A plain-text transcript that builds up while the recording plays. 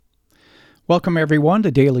Welcome everyone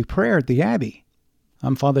to Daily Prayer at the Abbey.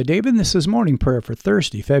 I'm Father David, and this is morning prayer for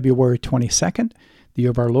Thursday, February 22nd, the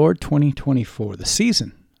year of our Lord 2024, the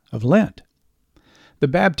season of Lent. The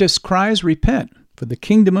Baptist cries, "Repent, for the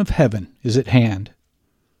kingdom of heaven is at hand."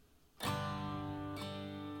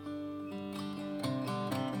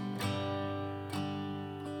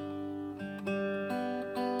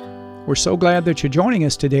 We're so glad that you're joining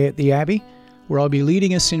us today at the Abbey, where I'll be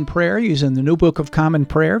leading us in prayer using the New Book of Common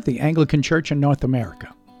Prayer of the Anglican Church in North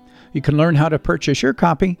America. You can learn how to purchase your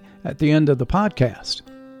copy at the end of the podcast.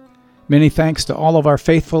 Many thanks to all of our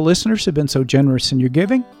faithful listeners who have been so generous in your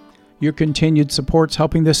giving. Your continued support's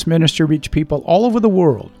helping this ministry reach people all over the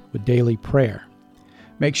world with daily prayer.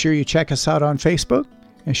 Make sure you check us out on Facebook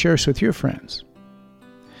and share us with your friends.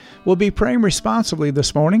 We'll be praying responsibly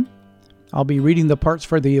this morning. I'll be reading the parts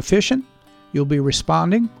for the efficient. You'll be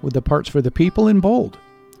responding with the parts for the people in bold.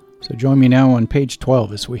 So join me now on page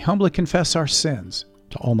 12 as we humbly confess our sins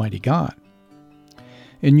to Almighty God.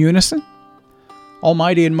 In unison,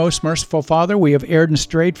 Almighty and most merciful Father, we have erred and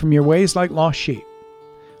strayed from your ways like lost sheep.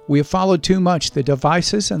 We have followed too much the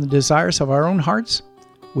devices and the desires of our own hearts.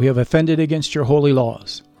 We have offended against your holy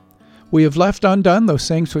laws. We have left undone those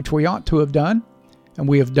things which we ought to have done, and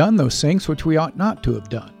we have done those things which we ought not to have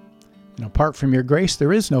done. And apart from your grace,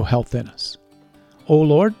 there is no health in us. O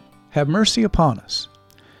Lord, have mercy upon us.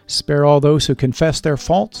 Spare all those who confess their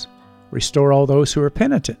faults. Restore all those who are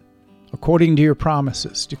penitent, according to your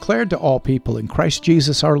promises, declared to all people in Christ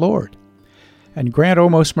Jesus our Lord. And grant, O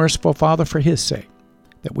most merciful Father, for his sake,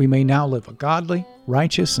 that we may now live a godly,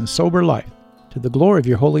 righteous, and sober life, to the glory of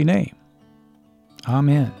your holy name.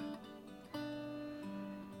 Amen.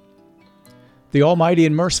 The Almighty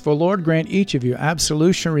and merciful Lord grant each of you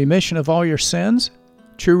absolution and remission of all your sins,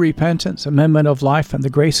 true repentance, amendment of life, and the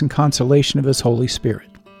grace and consolation of his Holy Spirit.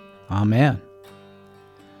 Amen.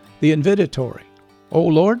 The invitatory. O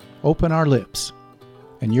Lord, open our lips,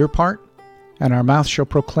 and your part, and our mouth shall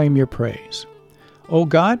proclaim your praise. O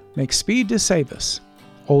God, make speed to save us.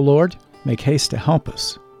 O Lord, make haste to help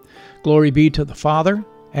us. Glory be to the Father,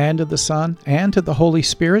 and to the Son, and to the Holy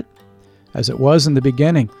Spirit, as it was in the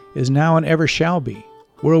beginning, is now, and ever shall be,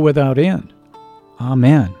 world without end.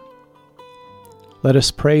 Amen. Let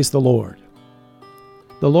us praise the Lord.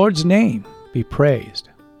 The Lord's name be praised.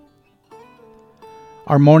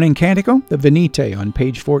 Our morning canticle, the Venite, on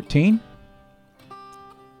page 14.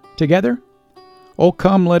 Together, O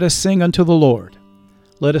come, let us sing unto the Lord.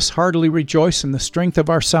 Let us heartily rejoice in the strength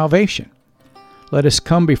of our salvation. Let us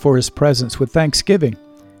come before his presence with thanksgiving,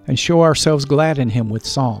 and show ourselves glad in him with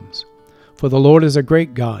psalms. For the Lord is a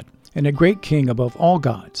great God, and a great King above all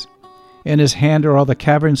gods. In his hand are all the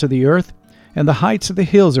caverns of the earth, and the heights of the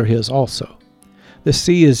hills are his also. The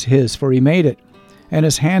sea is his, for he made it, and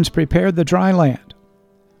his hands prepared the dry land.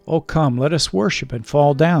 O come, let us worship and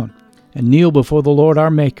fall down, and kneel before the Lord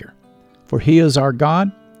our Maker. For he is our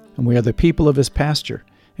God, and we are the people of his pasture,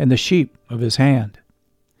 and the sheep of his hand.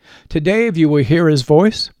 Today, if you will hear his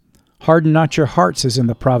voice, harden not your hearts as in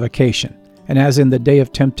the provocation, and as in the day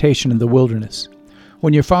of temptation in the wilderness,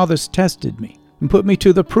 when your fathers tested me, and put me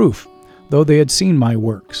to the proof, though they had seen my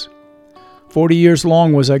works. 40 years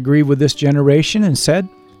long was I grieved with this generation, and said,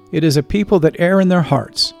 It is a people that err in their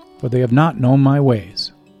hearts, for they have not known my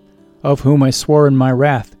ways, of whom I swore in my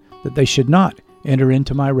wrath that they should not enter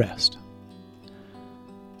into my rest.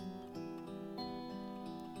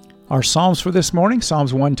 Our Psalms for this morning,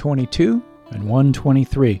 Psalms 122 and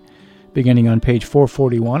 123, beginning on page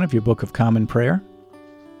 441 of your Book of Common Prayer.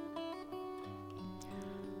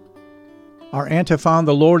 Our antiphon,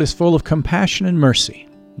 the Lord is full of compassion and mercy.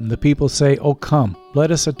 And the people say, O come, let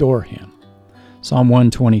us adore him. Psalm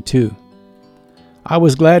 122. I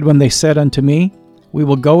was glad when they said unto me, We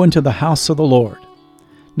will go into the house of the Lord.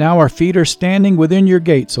 Now our feet are standing within your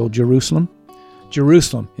gates, O Jerusalem.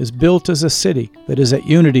 Jerusalem is built as a city that is at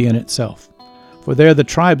unity in itself. For there the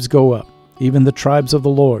tribes go up, even the tribes of the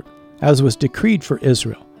Lord, as was decreed for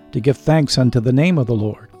Israel, to give thanks unto the name of the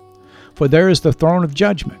Lord. For there is the throne of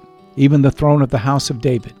judgment, even the throne of the house of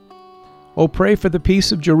David. O pray for the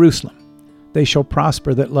peace of Jerusalem. They shall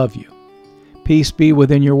prosper that love you. Peace be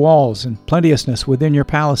within your walls, and plenteousness within your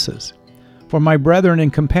palaces. For my brethren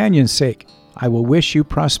and companions' sake, I will wish you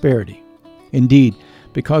prosperity. Indeed,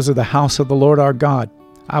 because of the house of the Lord our God,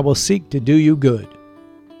 I will seek to do you good.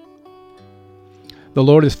 The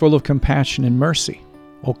Lord is full of compassion and mercy.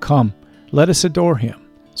 O come, let us adore him.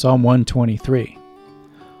 Psalm 123.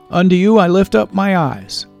 Unto you I lift up my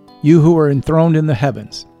eyes, you who are enthroned in the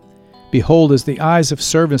heavens. Behold, as the eyes of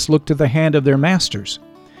servants look to the hand of their masters,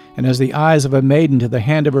 and as the eyes of a maiden to the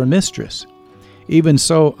hand of her mistress, Even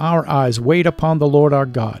so, our eyes wait upon the Lord our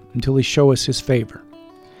God until he show us his favor.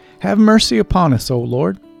 Have mercy upon us, O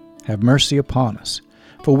Lord. Have mercy upon us,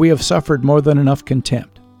 for we have suffered more than enough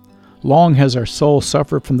contempt. Long has our soul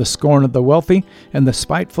suffered from the scorn of the wealthy and the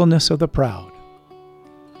spitefulness of the proud.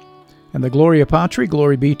 And the Gloria Patri,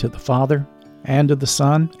 glory be to the Father, and to the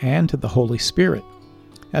Son, and to the Holy Spirit,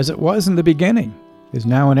 as it was in the beginning, is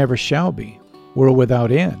now, and ever shall be, world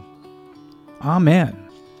without end. Amen.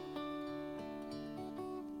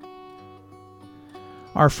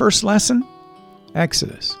 Our first lesson,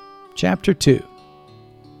 Exodus, chapter 2.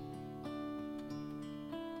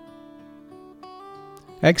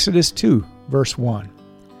 Exodus 2, verse 1.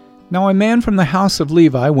 Now a man from the house of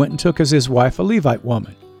Levi went and took as his wife a Levite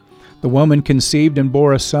woman. The woman conceived and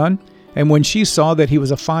bore a son, and when she saw that he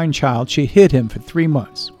was a fine child, she hid him for 3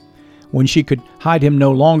 months. When she could hide him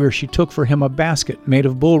no longer, she took for him a basket made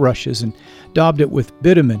of bulrushes and daubed it with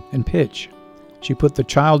bitumen and pitch. She put the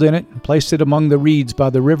child in it and placed it among the reeds by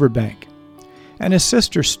the river bank. And his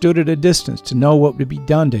sister stood at a distance to know what would be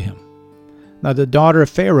done to him. Now the daughter of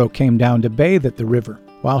Pharaoh came down to bathe at the river,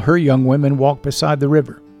 while her young women walked beside the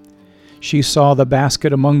river. She saw the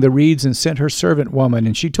basket among the reeds and sent her servant woman,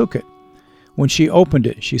 and she took it. When she opened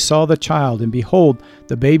it, she saw the child, and behold,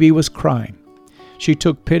 the baby was crying. She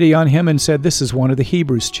took pity on him and said, "This is one of the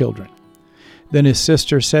Hebrews' children." Then his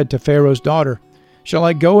sister said to Pharaoh's daughter, "Shall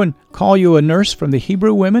I go and call you a nurse from the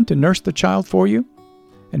Hebrew women to nurse the child for you?"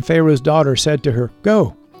 And Pharaoh's daughter said to her,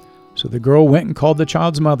 "Go." So the girl went and called the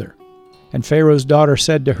child's mother. And Pharaoh's daughter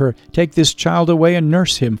said to her, "Take this child away and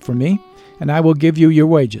nurse him for me, and I will give you your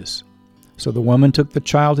wages." So the woman took the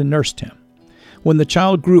child and nursed him. When the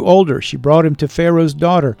child grew older, she brought him to Pharaoh's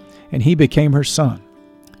daughter, and he became her son.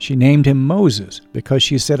 She named him Moses, because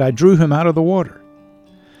she said, "I drew him out of the water."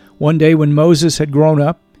 One day when Moses had grown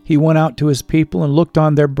up, he went out to his people and looked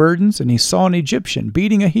on their burdens, and he saw an Egyptian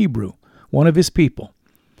beating a Hebrew, one of his people.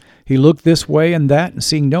 He looked this way and that, and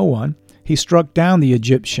seeing no one, he struck down the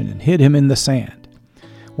Egyptian and hid him in the sand.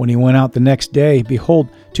 When he went out the next day, behold,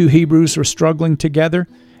 2 Hebrews were struggling together,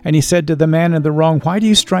 and he said to the man in the wrong, "Why do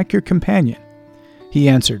you strike your companion?" He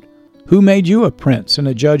answered, "Who made you a prince and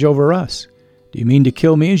a judge over us? Do you mean to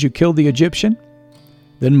kill me as you killed the Egyptian?"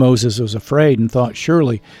 Then Moses was afraid and thought,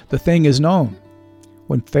 "Surely the thing is known."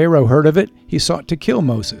 When Pharaoh heard of it, he sought to kill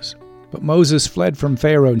Moses. But Moses fled from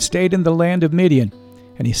Pharaoh and stayed in the land of Midian,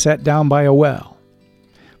 and he sat down by a well.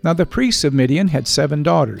 Now the priests of Midian had 7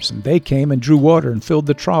 daughters, and they came and drew water and filled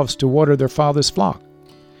the troughs to water their father's flock.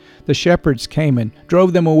 The shepherds came and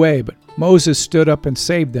drove them away, but Moses stood up and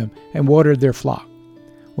saved them and watered their flock.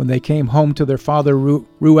 When they came home to their father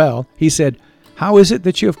Reuel, he said, "How is it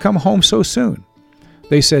that you have come home so soon?"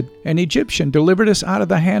 They said, "An Egyptian delivered us out of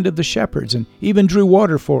the hand of the shepherds, and even drew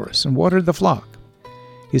water for us and watered the flock."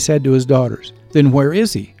 He said to his daughters, "Then where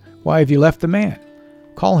is he? Why have you left the man?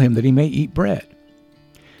 Call him that he may eat bread."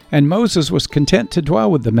 And Moses was content to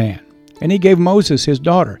dwell with the man, and he gave Moses his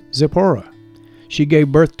daughter, Zipporah. She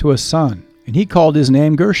gave birth to a son, and he called his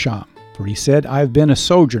name Gershom, for he said, "I have been a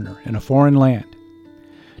sojourner in a foreign land."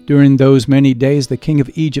 During those many days the king of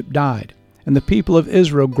Egypt died, and the people of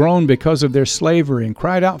Israel groaned because of their slavery and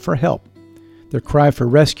cried out for help. Their cry for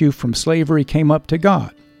rescue from slavery came up to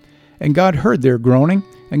God. And God heard their groaning,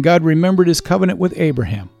 and God remembered his covenant with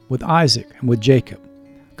Abraham, with Isaac, and with Jacob.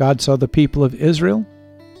 God saw the people of Israel,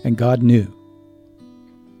 and God knew.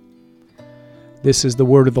 This is the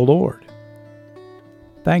word of the Lord.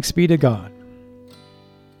 Thanks be to God.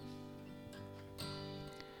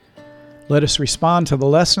 Let us respond to the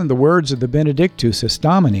lesson, the words of the Benedictus Est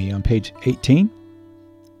Domini on page 18.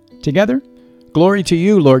 Together, glory to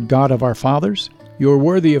you, Lord God of our fathers. You are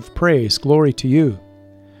worthy of praise. Glory to you.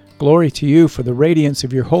 Glory to you for the radiance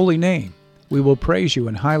of your holy name. We will praise you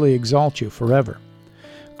and highly exalt you forever.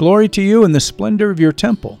 Glory to you in the splendor of your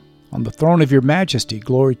temple. On the throne of your majesty,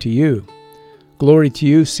 glory to you. Glory to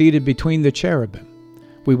you seated between the cherubim.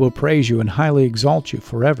 We will praise you and highly exalt you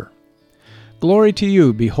forever. Glory to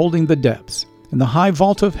you, beholding the depths, in the high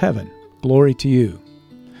vault of heaven. Glory to you.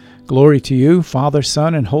 Glory to you, Father,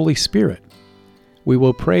 Son, and Holy Spirit. We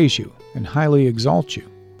will praise you and highly exalt you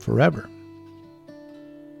forever.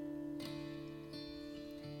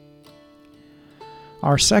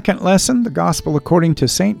 Our second lesson, the Gospel according to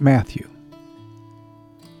St. Matthew.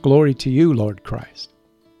 Glory to you, Lord Christ.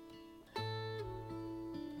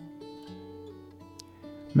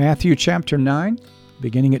 Matthew chapter 9,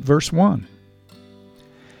 beginning at verse 1.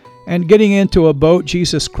 And getting into a boat,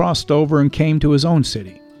 Jesus crossed over and came to his own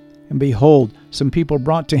city. And behold, some people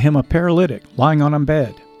brought to him a paralytic lying on a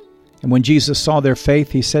bed. And when Jesus saw their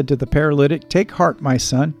faith, he said to the paralytic, "Take heart, my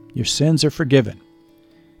son, your sins are forgiven."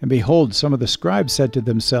 And behold, some of the scribes said to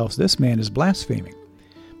themselves, "This man is blaspheming."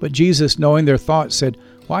 But Jesus, knowing their thoughts, said,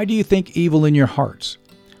 "Why do you think evil in your hearts?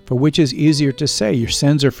 For which is easier to say, 'Your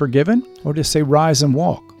sins are forgiven,' or to say, 'Rise and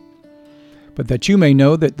walk'? But that you may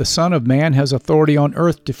know that the Son of Man has authority on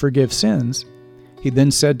earth to forgive sins," he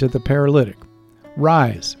then said to the paralytic,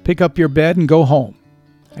 "Rise, pick up your bed and go home."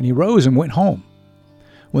 And he rose and went home.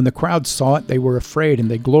 When the crowd saw it, they were afraid, and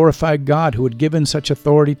they glorified God who had given such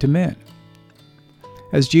authority to men.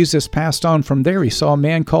 As Jesus passed on from there, he saw a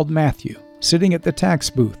man called Matthew sitting at the tax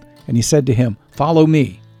booth, and he said to him, "Follow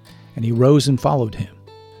me." And he rose and followed him.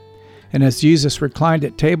 And as Jesus reclined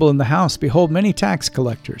at table in the house, behold, many tax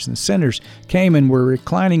collectors and sinners came and were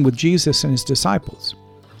reclining with Jesus and his disciples.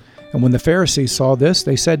 And when the Pharisees saw this,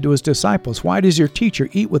 they said to his disciples, "Why does your teacher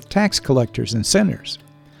eat with tax collectors and sinners?"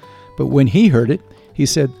 But when he heard it, he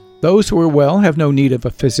said, "Those who are well have no need of a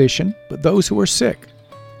physician, but those who are sick.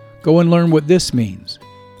 Go and learn what this means.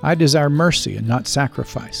 I desire mercy and not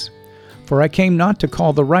sacrifice, for I came not to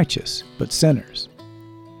call the righteous, but sinners."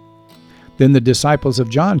 Then the disciples of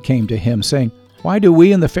John came to him, saying, "Why do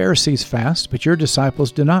we and the Pharisees fast, but your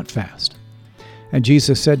disciples do not fast?" And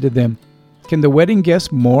Jesus said to them, "Can the wedding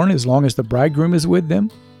guests mourn as long as the bridegroom is with them?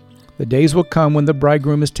 The days will come when the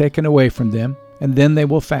bridegroom is taken away from them, and then they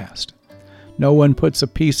will fast. No one puts a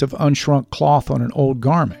piece of unshrunk cloth on an old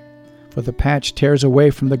garment, for the patch tears away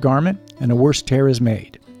from the garment, and a worse tear is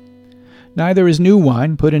made. Neither is new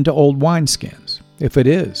wine put into old wineskins. If it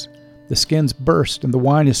is, the skins burst, and the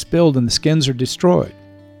wine is spilled, and the skins are destroyed.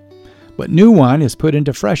 But new wine is put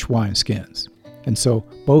into fresh wineskins, and so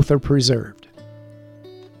both are preserved."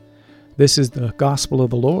 This is the gospel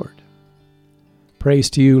of the Lord. Praise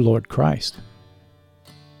to you, Lord Christ.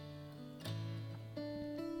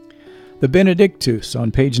 The Benedictus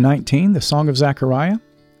on page 19, the Song of Zechariah.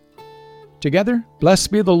 Together,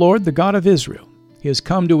 blessed be the Lord, the God of Israel. He has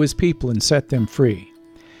come to his people and set them free.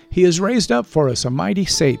 He has raised up for us a mighty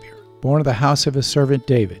Savior, born of the house of his servant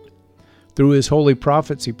David. Through his holy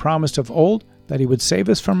prophets he promised of old that he would save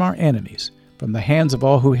us from our enemies, from the hands of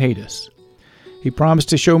all who hate us. He promised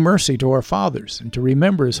to show mercy to our fathers and to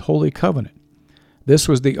remember his holy covenant. This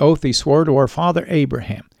was the oath he swore to our father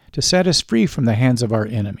Abraham, to set us free from the hands of our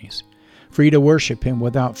enemies, free to worship him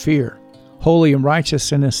without fear, holy and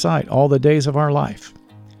righteous in his sight all the days of our life.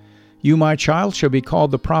 You, my child, shall be called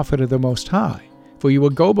the prophet of the Most High, for you will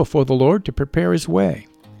go before the Lord to prepare his way,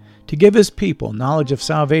 to give his people knowledge of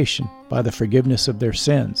salvation by the forgiveness of their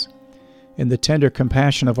sins. In the tender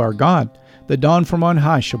compassion of our God, the dawn from on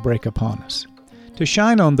high shall break upon us, to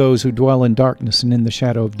shine on those who dwell in darkness and in the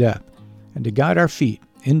shadow of death, and to guide our feet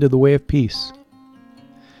into the way of peace.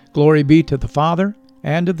 Glory be to the Father,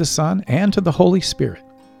 and to the Son, and to the Holy Spirit,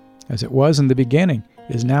 as it was in the beginning,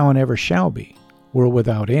 is now, and ever shall be, world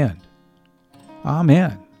without end.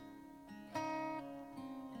 Amen.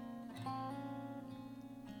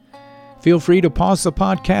 Feel free to pause the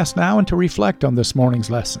podcast now and to reflect on this morning's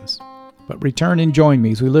lessons. But return and join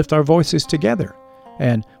me as we lift our voices together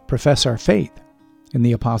and profess our faith in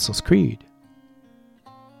the Apostles' Creed.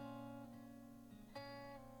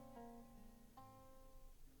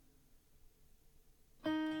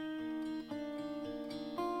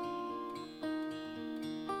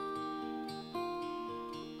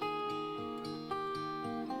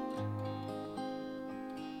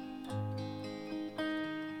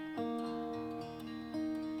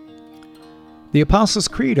 The Apostles'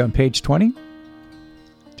 Creed on page 20.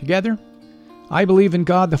 Together, I believe in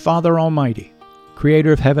God the Father Almighty,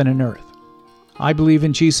 creator of heaven and earth. I believe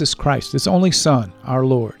in Jesus Christ, his only Son, our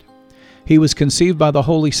Lord. He was conceived by the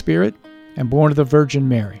Holy Spirit and born of the Virgin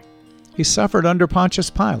Mary. He suffered under Pontius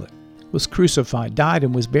Pilate, was crucified, died,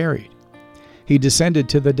 and was buried. He descended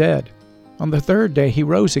to the dead. On the third day he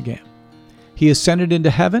rose again. He ascended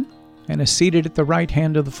into heaven and is seated at the right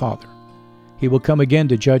hand of the Father. He will come again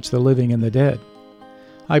to judge the living and the dead.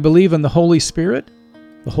 I believe in the Holy Spirit,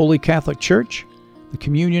 the Holy Catholic Church, the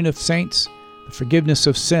communion of saints, the forgiveness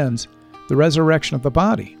of sins, the resurrection of the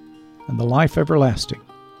body, and the life everlasting.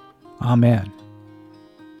 Amen.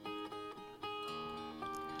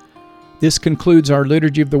 This concludes our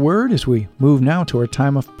Liturgy of the Word as we move now to our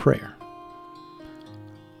time of prayer.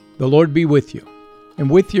 The Lord be with you, and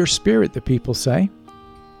with your spirit, the people say.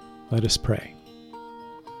 Let us pray.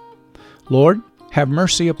 Lord, have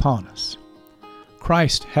mercy upon us.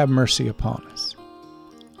 Christ, have mercy upon us.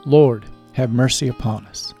 Lord, have mercy upon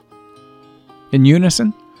us. In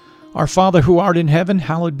unison, Our Father who art in heaven,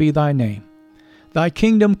 hallowed be thy name. Thy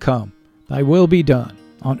kingdom come, thy will be done,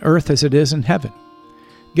 on earth as it is in heaven.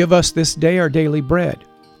 Give us this day our daily bread,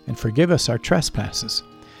 and forgive us our trespasses,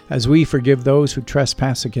 as we forgive those who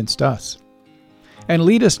trespass against us. And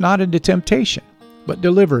lead us not into temptation, but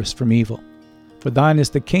deliver us from evil. For thine is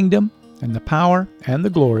the kingdom, and the power, and the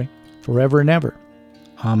glory, forever and ever.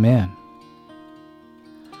 Amen.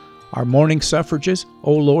 Our morning suffrages,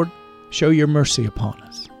 O Lord, show your mercy upon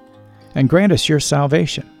us, and grant us your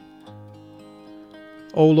salvation.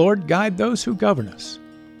 O Lord, guide those who govern us,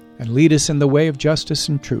 and lead us in the way of justice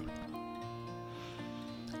and truth.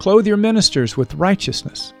 Clothe your ministers with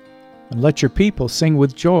righteousness, and let your people sing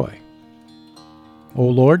with joy. O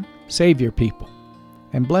Lord, save your people,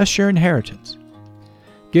 and bless your inheritance.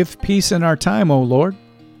 Give peace in our time, O Lord,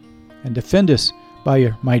 and defend us by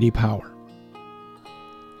your mighty power.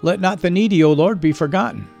 Let not the needy, O Lord, be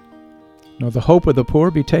forgotten, nor the hope of the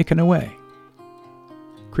poor be taken away.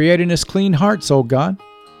 Create in us clean hearts, O God,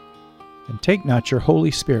 and take not your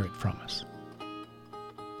Holy Spirit from us.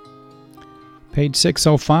 Page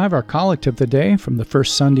 605, our collect of the day from the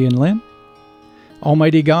first Sunday in Lent.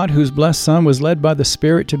 Almighty God, whose blessed Son was led by the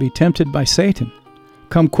Spirit to be tempted by Satan,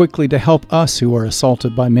 come quickly to help us who are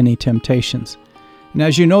assaulted by many temptations. And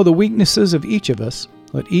as you know the weaknesses of each of us,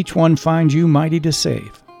 let each one find you mighty to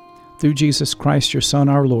save. Through Jesus Christ, your Son,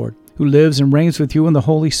 our Lord, who lives and reigns with you in the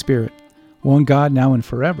Holy Spirit, one God, now and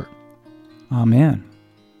forever. Amen.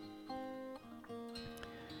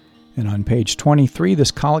 And on page 23,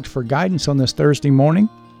 this collect for guidance on this Thursday morning.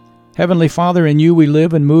 Heavenly Father, in you we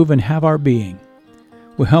live and move and have our being.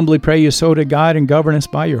 We humbly pray you so to guide and govern us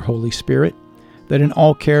by your Holy Spirit, that in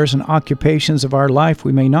all cares and occupations of our life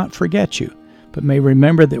we may not forget you, but may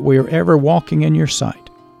remember that we are ever walking in your sight.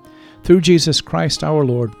 Through Jesus Christ our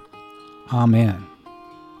Lord. Amen.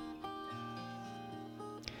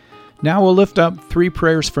 Now we'll lift up 3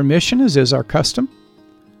 prayers for mission, as is our custom.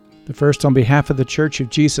 The first on behalf of the Church of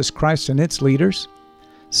Jesus Christ and its leaders.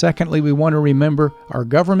 Secondly, we want to remember our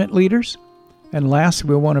government leaders. And lastly,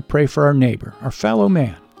 we want to pray for our neighbor, our fellow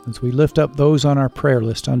man, as we lift up those on our prayer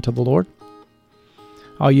list unto the Lord.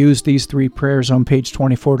 I'll use these 3 prayers on page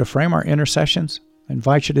 24 to frame our intercessions. I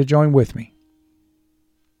invite you to join with me.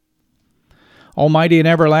 Almighty and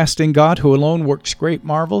everlasting God, who alone works great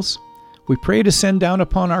marvels, we pray to send down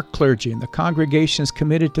upon our clergy and the congregations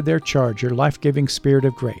committed to their charge your life-giving Spirit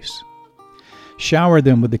of grace. Shower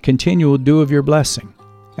them with the continual dew of your blessing,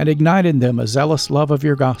 and ignite in them a zealous love of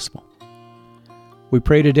your gospel. We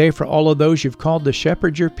pray today for all of those you've called to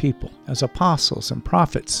shepherd your people as apostles and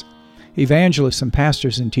prophets, evangelists and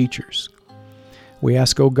pastors and teachers. We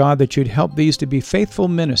ask, O God, that you'd help these to be faithful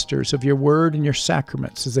ministers of your word and your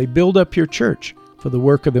sacraments as they build up your church for the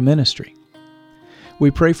work of the ministry. We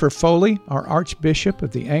pray for Foley, our Archbishop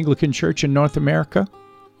of the Anglican Church in North America,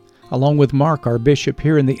 along with Mark, our Bishop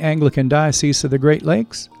here in the Anglican Diocese of the Great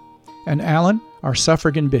Lakes, and Alan, our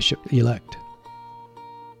Suffragan Bishop-elect.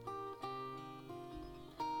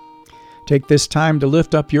 Take this time to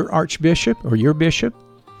lift up your Archbishop or your Bishop,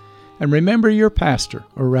 and remember your pastor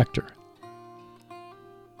or rector.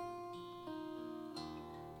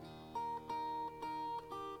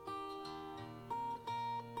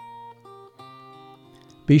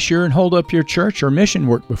 Be sure and hold up your church or mission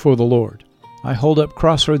work before the Lord. I hold up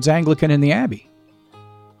Crossroads Anglican in the Abbey.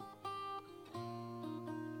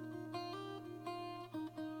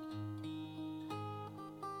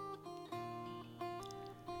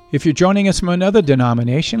 If you're joining us from another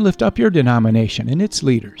denomination, lift up your denomination and its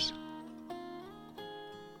leaders.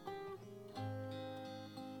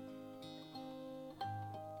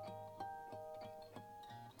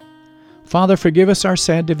 Father, forgive us our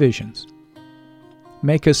sad divisions.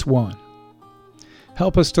 Make us one.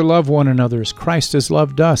 Help us to love one another as Christ has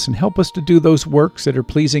loved us, and help us to do those works that are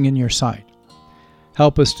pleasing in your sight.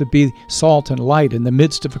 Help us to be salt and light in the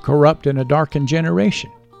midst of a corrupt and a darkened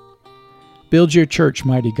generation. Build your church,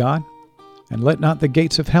 mighty God, and let not the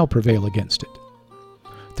gates of hell prevail against it.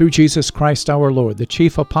 Through Jesus Christ our Lord, the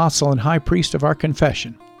chief apostle and high priest of our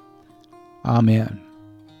confession. Amen.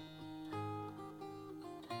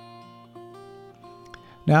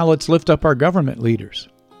 Now let's lift up our government leaders.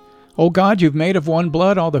 O God, you've made of one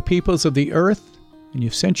blood all the peoples of the earth, and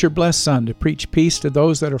you've sent your blessed Son to preach peace to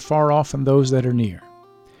those that are far off and those that are near.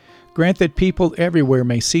 Grant that people everywhere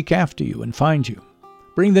may seek after you and find you.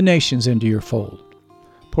 Bring the nations into your fold.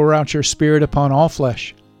 Pour out your Spirit upon all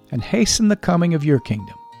flesh, and hasten the coming of your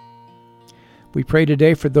kingdom. We pray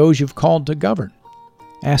today for those you've called to govern,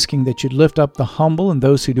 asking that you'd lift up the humble and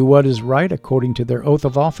those who do what is right according to their oath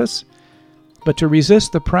of office, but to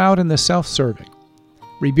resist the proud and the self-serving,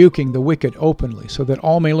 rebuking the wicked openly, so that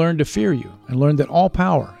all may learn to fear you and learn that all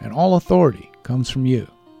power and all authority comes from you.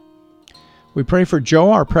 We pray for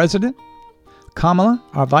Joe, our president, Kamala,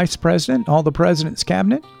 our vice president, and all the president's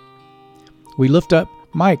cabinet. We lift up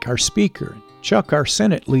Mike, our speaker, Chuck, our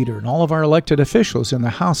Senate leader, and all of our elected officials in the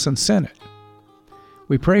House and Senate.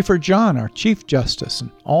 We pray for John, our Chief Justice,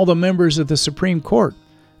 and all the members of the Supreme Court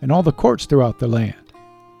and all the courts throughout the land.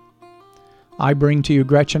 I bring to you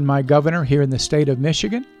Gretchen, my governor here in the state of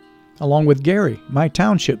Michigan, along with Gary, my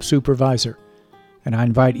township supervisor, and I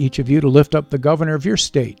invite each of you to lift up the governor of your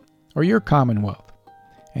state or your commonwealth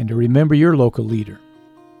and to remember your local leader.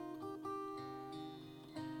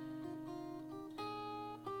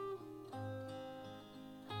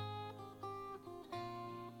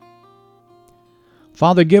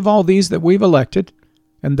 Father, give all these that we've elected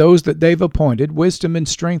and those that they've appointed wisdom and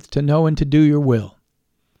strength to know and to do your will.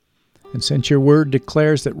 And since your word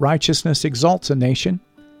declares that righteousness exalts a nation,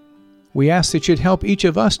 we ask that you'd help each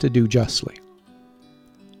of us to do justly,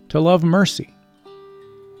 to love mercy,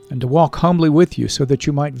 and to walk humbly with you so that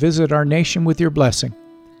you might visit our nation with your blessing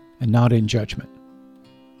and not in judgment.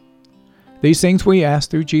 These things we ask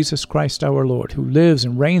through Jesus Christ our Lord, who lives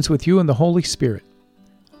and reigns with you in the Holy Spirit,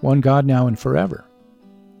 one God now and forever.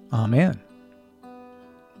 Amen.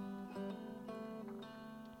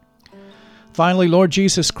 Finally, Lord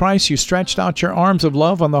Jesus Christ, you stretched out your arms of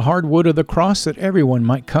love on the hard wood of the cross that everyone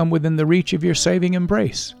might come within the reach of your saving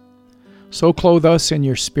embrace. So clothe us in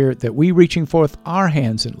your Spirit that we, reaching forth our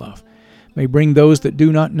hands in love, may bring those that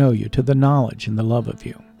do not know you to the knowledge and the love of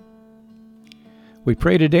you. We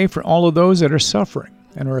pray today for all of those that are suffering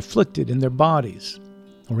and are afflicted in their bodies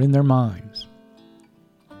or in their minds.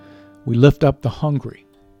 We lift up the hungry,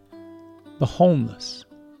 the homeless,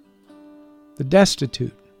 the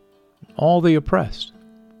destitute, all the oppressed.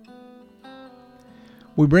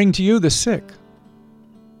 We bring to you the sick,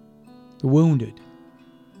 the wounded,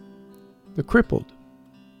 the crippled,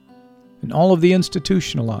 and all of the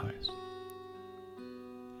institutionalized.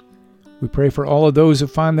 We pray for all of those who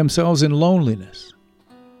find themselves in loneliness,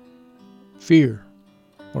 fear,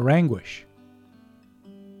 or anguish,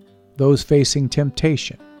 those facing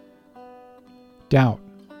temptation, doubt,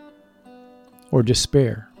 or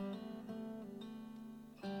despair.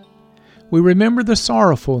 We remember the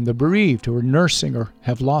sorrowful and the bereaved who are nursing or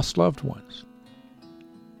have lost loved ones,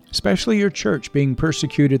 especially your church being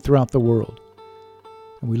persecuted throughout the world.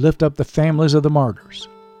 And we lift up the families of the martyrs.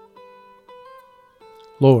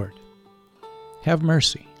 Lord, have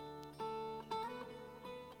mercy.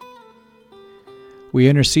 We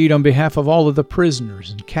intercede on behalf of all of the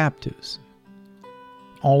prisoners and captives,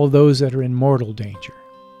 all of those that are in mortal danger,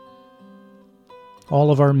 all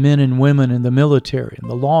of our men and women in the military and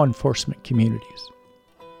the law enforcement communities,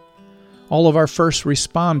 all of our first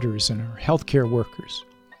responders and our healthcare workers.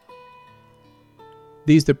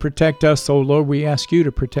 These that protect us, O Lord, we ask you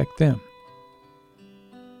to protect them.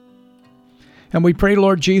 And we pray,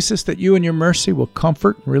 Lord Jesus, that you in your mercy will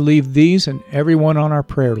comfort and relieve these and everyone on our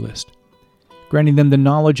prayer list, granting them the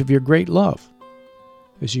knowledge of your great love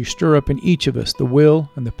as you stir up in each of us the will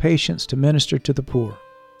and the patience to minister to the poor.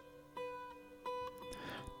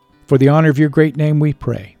 For the honor of your great name we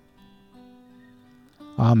pray.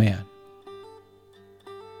 Amen.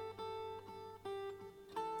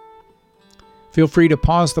 Feel free to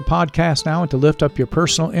pause the podcast now and to lift up your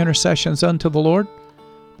personal intercessions unto the Lord,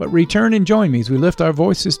 but return and join me as we lift our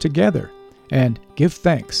voices together and give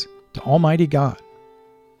thanks to Almighty God.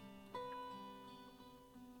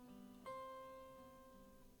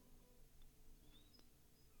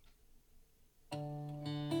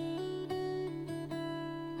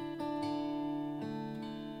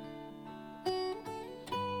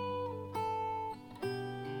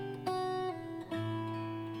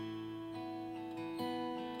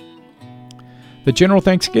 The General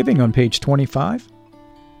Thanksgiving on page 25.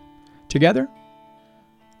 Together,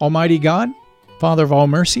 Almighty God, Father of all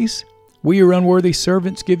mercies, we, your unworthy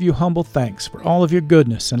servants, give you humble thanks for all of your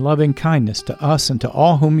goodness and loving kindness to us and to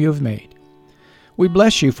all whom you have made. We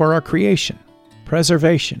bless you for our creation,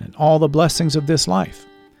 preservation, and all the blessings of this life,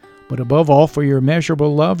 but above all for your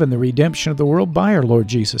immeasurable love and the redemption of the world by our Lord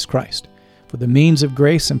Jesus Christ, for the means of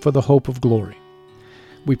grace and for the hope of glory.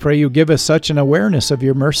 We pray you give us such an awareness of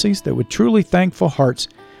your mercies that with truly thankful hearts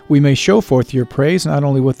we may show forth your praise not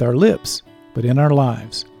only with our lips, but in our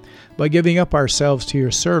lives, by giving up ourselves to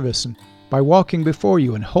your service and by walking before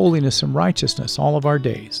you in holiness and righteousness all of our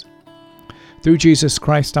days. Through Jesus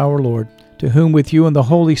Christ our Lord, to whom with you and the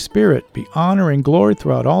Holy Spirit be honor and glory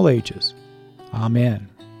throughout all ages. Amen.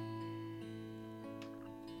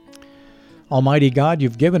 Almighty God,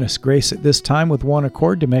 you've given us grace at this time with one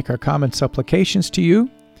accord to make our common supplications to you,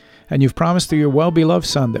 and you've promised through your well-beloved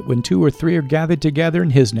Son that when 2 or 3 are gathered together in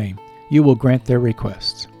his name, you will grant their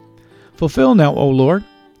requests. Fulfill now, O Lord,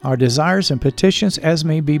 our desires and petitions as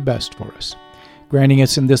may be best for us, granting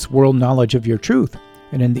us in this world knowledge of your truth,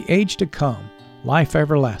 and in the age to come, life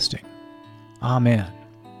everlasting. Amen.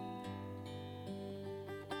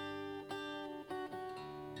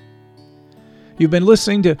 You've been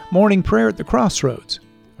listening to Morning Prayer at the Crossroads,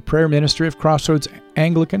 a prayer ministry of Crossroads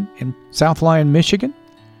Anglican in South Lyon, Michigan.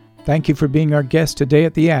 Thank you for being our guest today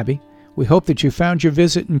at the Abbey. We hope that you found your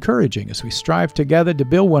visit encouraging as we strive together to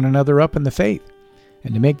build one another up in the faith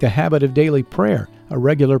and to make the habit of daily prayer a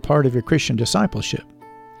regular part of your Christian discipleship.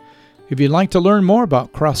 If you'd like to learn more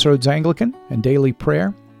about Crossroads Anglican and daily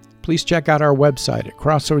prayer, please check out our website at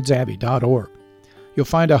crossroadsabbey.org. You'll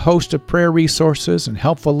find a host of prayer resources and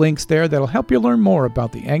helpful links there that'll help you learn more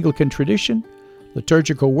about the Anglican tradition,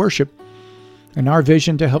 liturgical worship, and our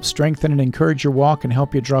vision to help strengthen and encourage your walk and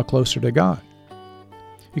help you draw closer to God.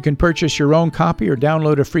 You can purchase your own copy or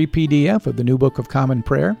download a free PDF of the New Book of Common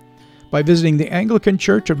Prayer by visiting the Anglican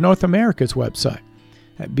Church of North America's website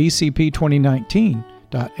at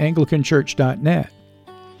bcp2019.anglicanchurch.net.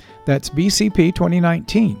 That's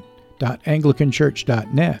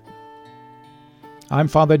bcp2019.anglicanchurch.net. I'm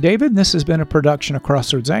Father David, and this has been a production of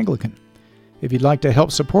Crossroads Anglican. If you'd like to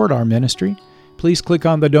help support our ministry, please click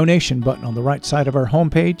on the donation button on the right side of our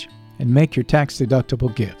homepage and make your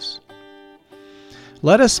tax-deductible gifts.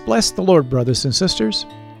 Let us bless the Lord, brothers and sisters.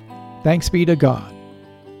 Thanks be to God.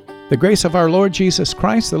 The grace of our Lord Jesus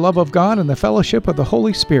Christ, the love of God, and the fellowship of the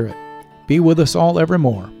Holy Spirit be with us all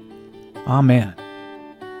evermore. Amen.